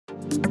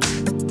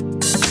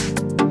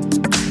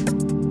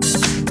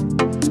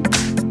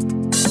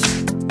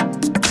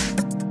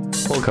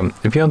Welcome.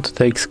 If you want to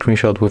take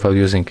screenshot without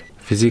using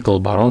physical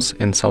buttons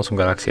in Samsung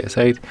Galaxy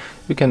S8,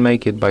 you can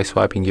make it by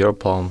swiping your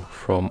palm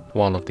from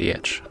one of the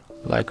edge,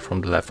 like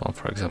from the left one,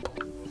 for example.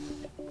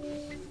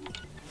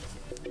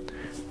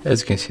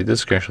 As you can see,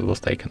 this screenshot was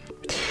taken.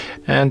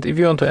 And if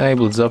you want to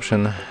enable this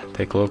option,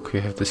 take a look. You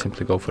have to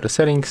simply go for the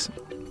settings,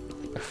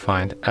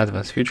 find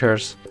advanced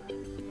features,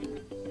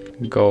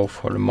 go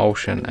for the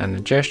motion and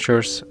the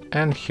gestures,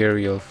 and here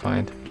you'll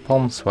find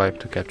palm swipe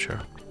to capture.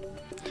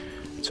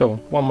 So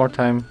one more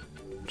time,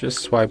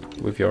 just swipe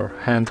with your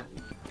hand,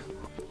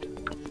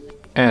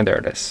 and there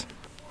it is.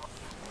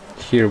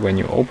 Here, when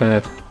you open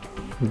it,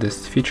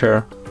 this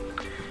feature,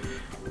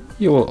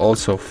 you will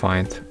also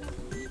find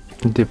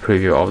the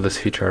preview of this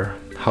feature,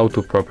 how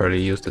to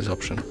properly use this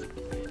option.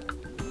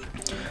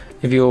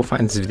 If you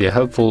find this video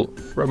helpful,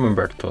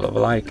 remember to leave a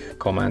like,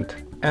 comment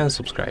and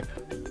subscribe.